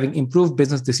to driving improved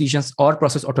business decisions or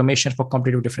process automation for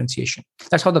competitive differentiation.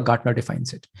 That's how the Gartner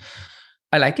defines it.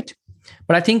 I like it,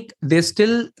 but I think they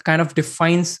still kind of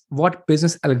defines what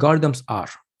business algorithms are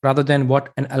rather than what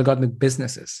an algorithmic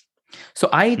business is. So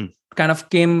I kind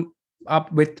of came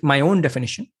up with my own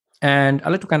definition, and I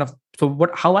like to kind of,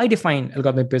 how I define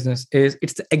algorithmic business is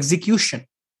it's the execution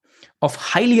of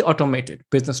highly automated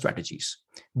business strategies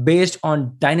based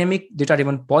on dynamic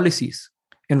data-driven policies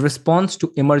in response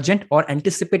to emergent or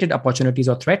anticipated opportunities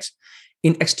or threats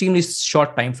in extremely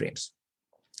short time frames.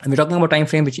 And we're talking about time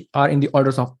frames which are in the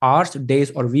orders of hours,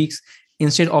 days, or weeks,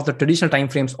 instead of the traditional time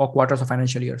frames or quarters or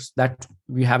financial years that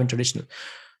we have in traditional.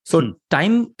 So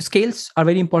time scales are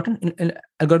very important in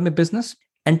algorithmic business.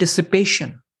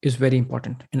 Anticipation is very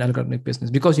important in algorithmic business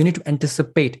because you need to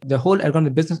anticipate. The whole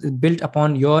algorithmic business is built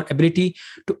upon your ability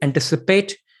to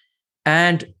anticipate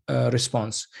and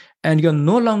response. And you're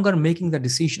no longer making the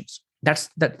decisions. That's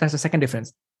the second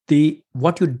difference.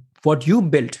 What you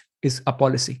built is a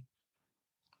policy.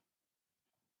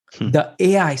 The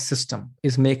AI system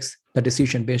makes the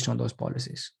decision based on those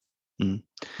policies.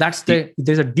 There's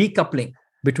a decoupling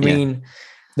between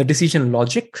the decision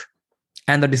logic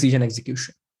and the decision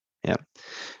execution. Yeah.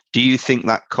 Do you think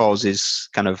that causes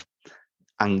kind of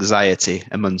anxiety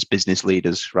amongst business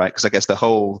leaders, right? Because I guess the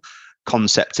whole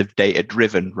concept of data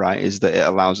driven, right, is that it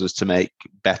allows us to make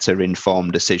better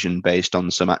informed decision based on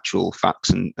some actual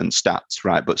facts and stats,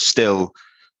 right? But still,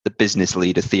 the business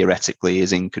leader theoretically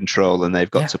is in control and they've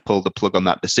got to pull the plug on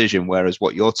that decision. Whereas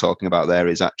what you're talking about there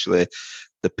is actually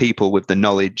the people with the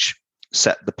knowledge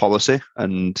set the policy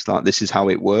and like this is how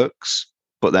it works,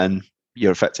 but then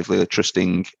you're effectively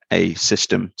trusting a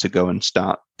system to go and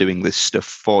start doing this stuff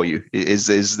for you. Is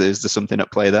there something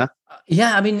at play there?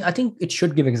 Yeah, I mean, I think it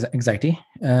should give anxiety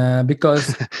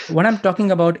because what I'm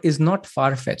talking about is not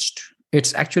far-fetched.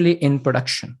 It's actually in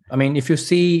production. I mean, if you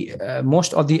see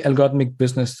most of the algorithmic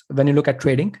business, when you look at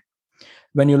trading,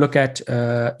 when you look at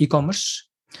e-commerce,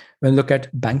 when you look at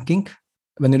banking,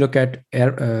 when you look at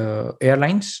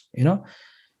airlines,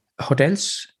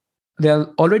 hotels,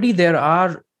 there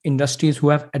are industries who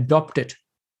have adopted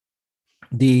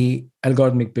the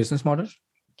algorithmic business model.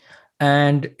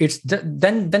 And it's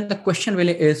then the question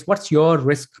really is, what's your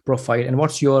risk profile and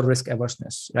what's your risk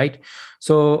averseness, right?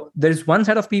 So there's one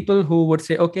set of people who would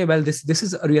say, okay, well, this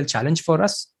is a real challenge for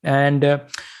us, and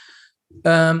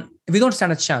we don't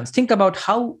stand a chance. Think about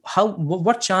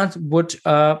what chance would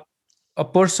a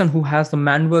person who has the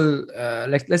manual,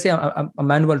 let's say a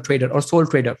manual trader or sole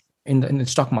trader in the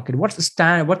stock market,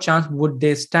 what chance would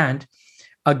they stand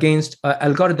against an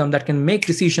algorithm that can make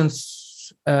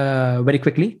decisions very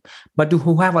quickly, but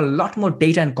who have a lot more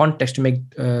data and context to make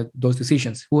those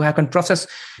decisions, who can process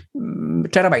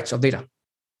terabytes of data,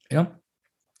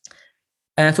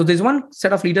 And so there's one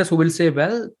set of leaders who will say,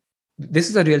 well,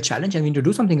 this is a real challenge and we need to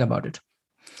do something about it.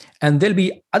 And there'll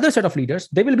be other set of leaders,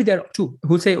 they will be there too,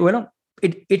 who say, well,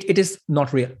 it is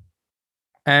not real.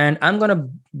 And I'm going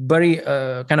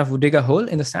to kind of dig a hole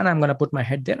in the sand. I'm going to put my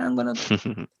head there. I'm going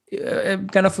to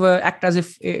kind of act as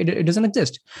if it doesn't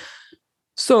exist.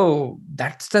 So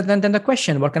that's then the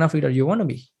question, what kind of leader you want to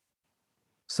be?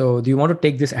 So do you want to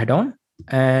take this head-on?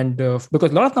 And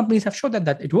because a lot of companies have showed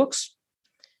that it works.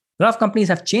 A lot of companies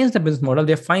have changed the business model.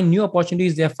 They find new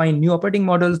opportunities. They find new operating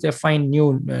models. They find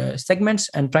new segments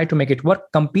and try to make it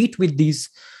work, compete with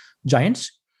these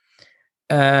giants.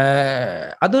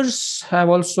 Others have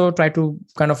also tried to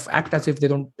kind of act as if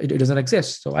it doesn't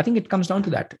exist. So I think it comes down to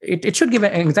that. It should give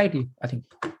anxiety, I think.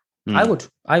 I would.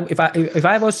 If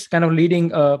I was kind of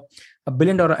leading a $1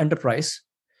 billion enterprise,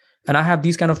 and I have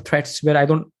these kind of threats where I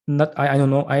don't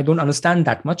understand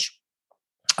that much,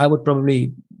 I would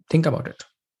probably think about it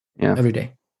every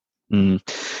day.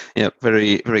 Yeah,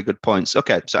 very, very good points.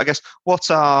 Okay, so I guess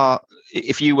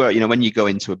if you were, when you go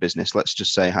into a business, let's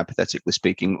just say hypothetically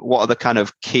speaking, what are the kind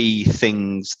of key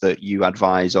things that you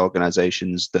advise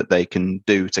organizations that they can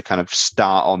do to kind of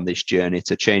start on this journey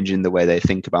to changing the way they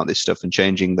think about this stuff and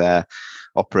changing their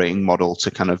operating model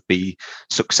to kind of be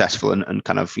successful and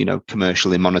kind of,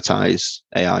 commercially monetize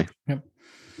AI?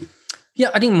 Yeah,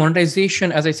 I think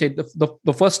monetization, as I said,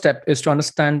 the first step is to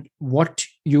understand what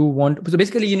you want. So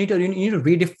basically, you need to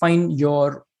redefine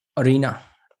your arena,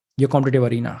 your competitive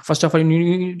arena. First of all, you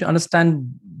need to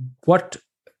understand what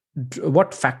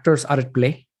factors are at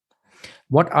play,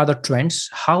 what are the trends,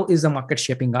 how is the market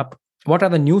shaping up, what are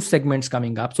the new segments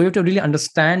coming up. So you have to really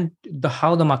understand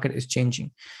how the market is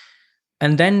changing,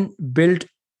 and then build.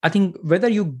 I think whether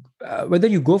you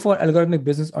go for algorithmic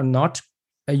business or not,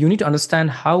 you need to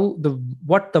understand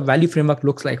what the value framework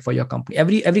looks like for your company.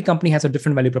 Every company has a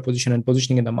different value proposition and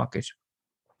positioning in the market.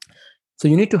 So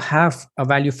you need to have a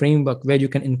value framework where you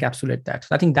can encapsulate that.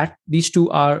 So I think that these two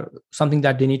are something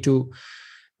that they need to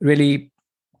really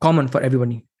common for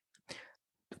everybody.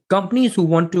 Companies who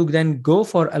want to then go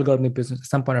for algorithmic business at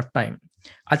some point of time,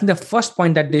 I think the first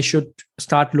point that they should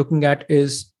start looking at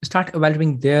is start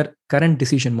evaluating their current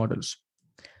decision models.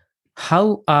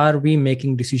 How are we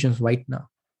making decisions right now,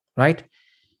 right?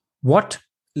 What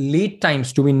lead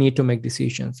times do we need to make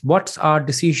decisions? What's our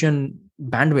decision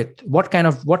bandwidth?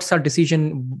 What's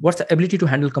the ability to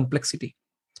handle complexity,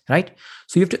 right?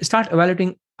 So you have to start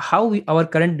evaluating how our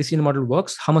current decision model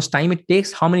works, how much time it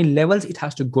takes, how many levels it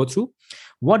has to go through,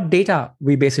 what data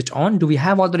we base it on. Do we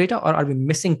have all the data, or are we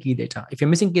missing key data? If you're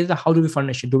missing key data, how do we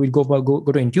furnish it? Do we go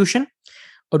to intuition,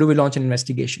 or do we launch an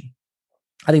investigation?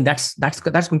 I think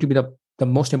that's going to be the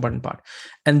most important part.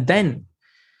 And then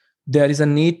there is a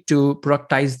need to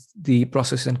productize the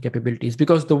processes and capabilities,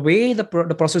 because the way the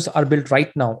processes are built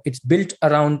right now, it's built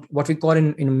around what we call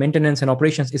in maintenance and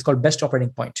operations is called best operating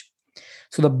point.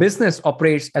 So the business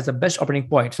operates as a best operating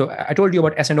point. So I told you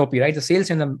about S&OP, right? The sales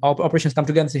and the operations come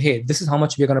together and say, hey, this is how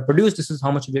much we're going to produce. This is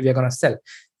how much we're going to sell.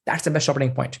 That's the best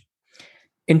operating point.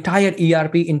 Entire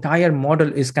ERP, entire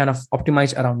model is kind of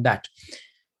optimized around that.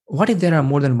 What if there are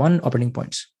more than one operating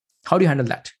points? How do you handle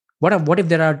that? What if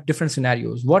there are different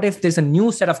scenarios? What if there's a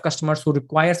new set of customers who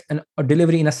requires a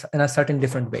delivery in a certain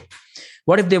different way?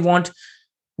 What if they want,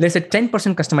 let's say, 10%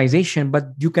 customization, but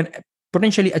you can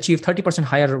potentially achieve 30%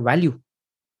 higher value,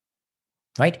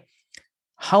 right?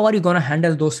 How are you going to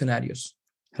handle those scenarios,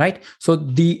 right? So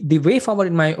the way forward,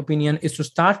 in my opinion, is to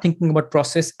start thinking about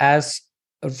process as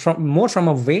from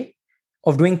a way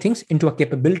of doing things into a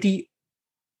capability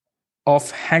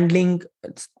of handling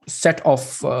set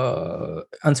of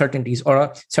uncertainties or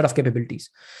a set of capabilities.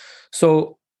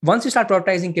 So once you start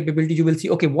prioritizing capability, you will see,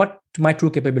 okay, what my true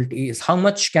capability is. How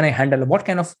much can I handle? What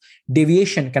kind of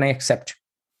deviation can I accept?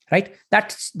 Right?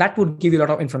 That would give you a lot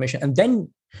of information. And then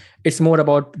it's more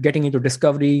about getting into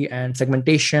discovery and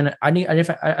segmentation,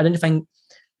 identifying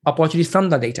opportunities from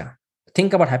the data.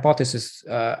 Think about hypothesis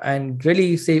and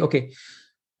really say, okay,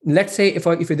 let's say if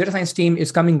a data science team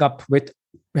is coming up with,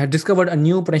 we have discovered a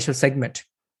new potential segment.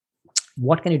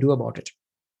 What can you do about it?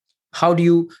 How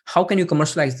can you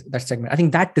commercialize that segment? I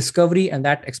think that discovery and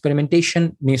that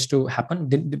experimentation needs to happen.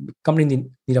 The company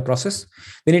need a process.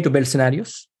 They need to build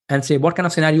scenarios and say, what kind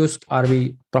of scenarios are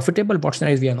we profitable? What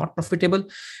scenarios we are not profitable?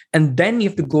 And then you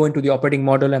have to go into the operating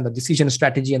model and the decision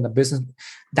strategy and the business.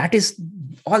 That is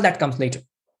all that comes later.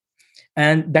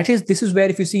 And this is where,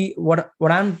 if you see what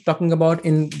I'm talking about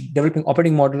in developing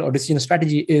operating model or decision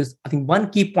strategy, is I think one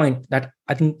key point that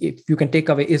I think if you can take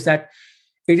away is that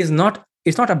it's not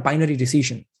a binary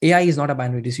decision. AI is not a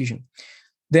binary decision.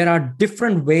 There are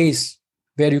different ways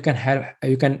where you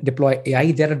can deploy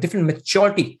AI. There are different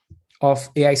maturity of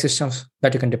AI systems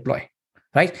that you can deploy,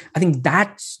 right? I think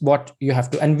that's what you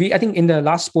have to. And I think in the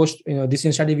last post,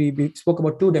 decision strategy, we spoke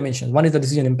about two dimensions. One is the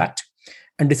decision impact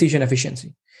and decision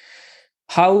efficiency.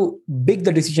 How big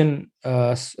the decision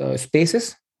space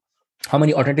is, how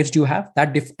many alternatives do you have,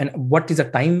 and what is the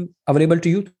time available to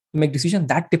you to make decision,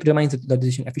 that determines the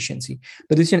decision efficiency.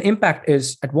 The decision impact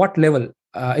is at what level.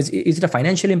 Is it a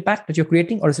financial impact that you're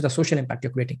creating, or is it a social impact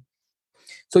you're creating?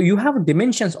 So you have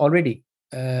dimensions already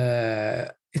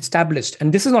established.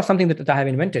 And this is not something that I have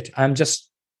invented. I'm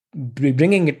just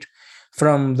bringing it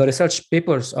from the research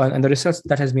papers and the research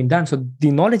that has been done. So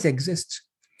the knowledge exists.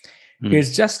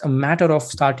 It's just a matter of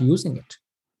start using it.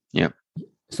 Yeah.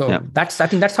 So I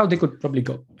think that's how they could probably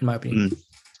go, in my opinion.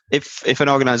 If an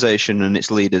organization and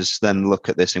its leaders then look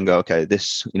at this and go, okay,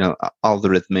 this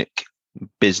algorithmic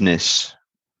business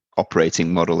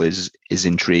operating model is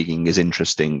intriguing, is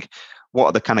interesting. What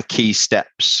are the kind of key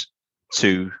steps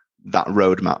to that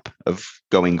roadmap of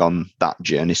going on that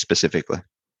journey specifically?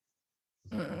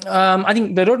 I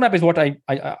think the roadmap is what I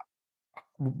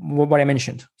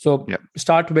mentioned. So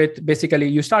start with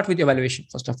evaluation,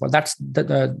 first of all. That's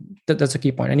a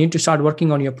key point. I need to start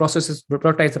working on your processes,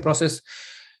 prioritize the process.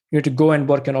 You need to go and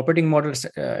work on operating models,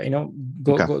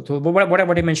 go to what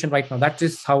I mentioned right now. That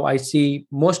is how I see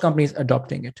most companies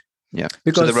adopting it. Yeah.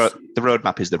 Because so the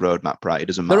roadmap is the roadmap, right? It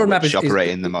doesn't matter which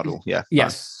operating the model. Yeah.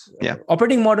 Yes. Yeah.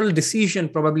 Operating model decision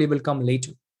probably will come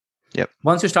later. Yep.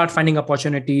 Once you start finding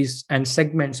opportunities and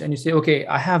segments and you say, okay,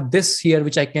 I have this here,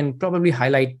 which I can probably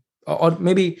highlight, or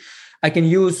maybe I can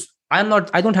use, I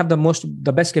don't have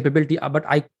the best capability, but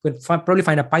I could probably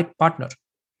find a partner.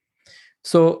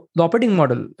 So the operating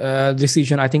model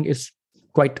decision, I think, is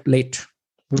quite late.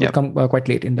 We will come quite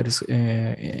late in this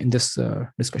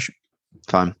discussion.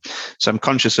 Fine. So I'm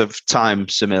conscious of time,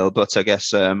 Sunil, but I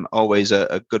guess always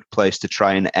a good place to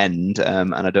try and end.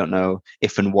 And I don't know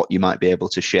if and what you might be able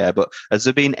to share, but has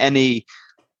there been any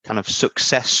kind of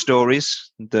success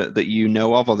stories that you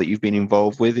know of or that you've been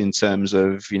involved with in terms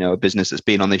of, a business that's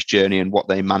been on this journey and what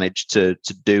they managed to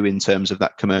do in terms of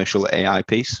that commercial AI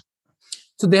piece?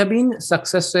 So there have been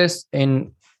successes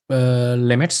in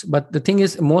limits, but the thing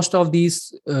is, most of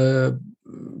these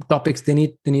topics they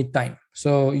need time.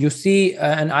 So you see,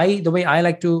 the way I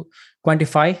like to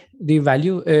quantify the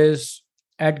value is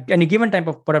at any given time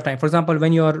of point of time. For example,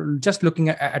 when you're just looking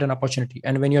at an opportunity,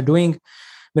 and when you're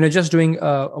just doing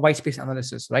a white space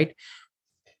analysis, right?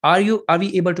 Are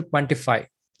we able to quantify?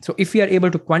 So if we are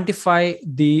able to quantify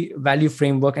the value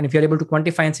framework, and if you're able to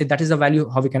quantify and say that is the value,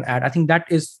 how we can add, I think that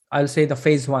is, I'll say, the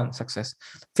phase 1 success.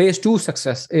 Phase 2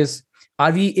 success is,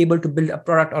 are we able to build a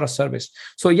product or a service?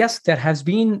 So yes, there has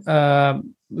been a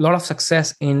lot of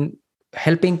success in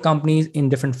helping companies in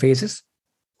different phases.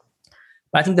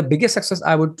 But I think the biggest success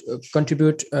I would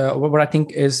contribute, what I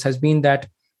think has been that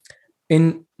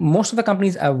in most of the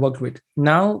companies I've worked with,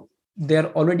 now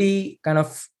they're already kind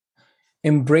of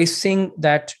embracing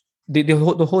that the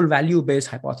whole value-based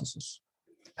hypothesis.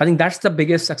 I think that's the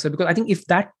biggest success, because I think if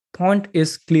that point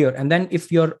is clear, and then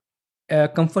if you're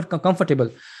comfortable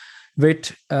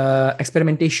with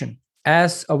experimentation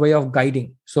as a way of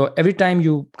guiding, so every time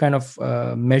you kind of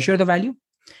measure the value,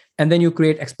 and then you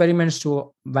create experiments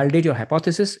to validate your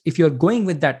hypothesis, if you're going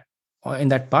with that in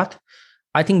that path,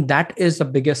 I think that is the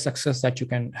biggest success that you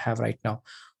can have right now.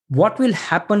 What will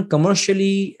happen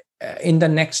commercially in the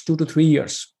next 2 to 3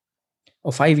 years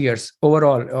or 5 years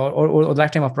overall, or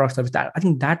lifetime of product service, that I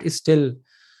think that is still,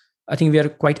 I think we are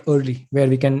quite early where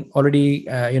we can already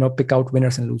pick out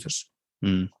winners and losers.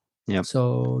 Yeah.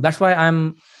 So that's why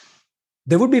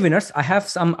there would be winners. I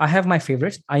have my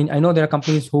favorites. I know there are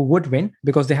companies who would win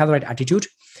because they have the right attitude,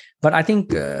 but I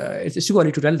think it's too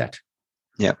early to tell that.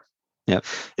 Yeah. Yeah,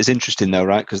 it's interesting though,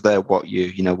 right? Because what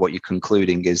you're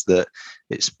concluding is that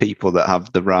it's people that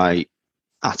have the right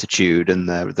attitude and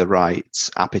the right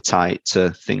appetite to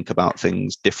think about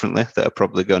things differently that are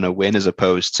probably going to win, as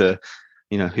opposed to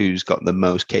who's got the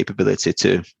most capability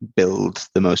to build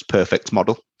the most perfect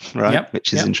model, right? Yep.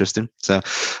 Which is interesting. So,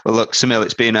 well, look, Sunil,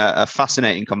 it's been a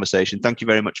fascinating conversation. Thank you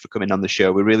very much for coming on the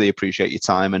show. We really appreciate your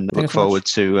time, and look forward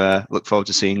to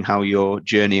seeing how your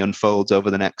journey unfolds over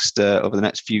the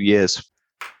next few years.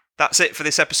 That's it for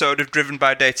this episode of Driven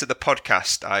by Data, the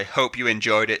podcast. I hope you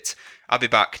enjoyed it. I'll be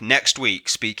back next week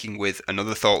speaking with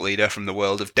another thought leader from the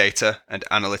world of data and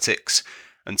analytics.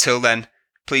 Until then,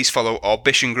 please follow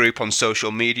Orbition Group on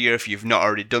social media if you've not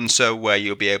already done so, where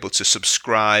you'll be able to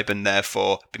subscribe and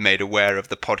therefore be made aware of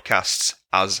the podcasts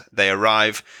as they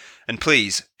arrive. And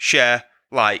please share,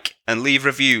 like, and leave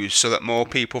reviews so that more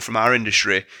people from our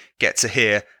industry get to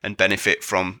hear and benefit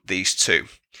from these too.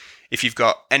 If you've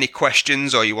got any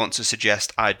questions or you want to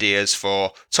suggest ideas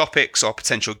for topics or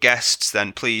potential guests,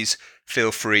 then please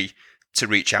feel free to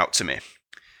reach out to me.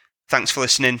 Thanks for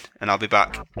listening, and I'll be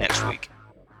back next week.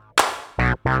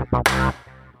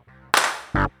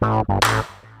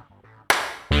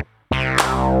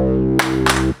 Wow.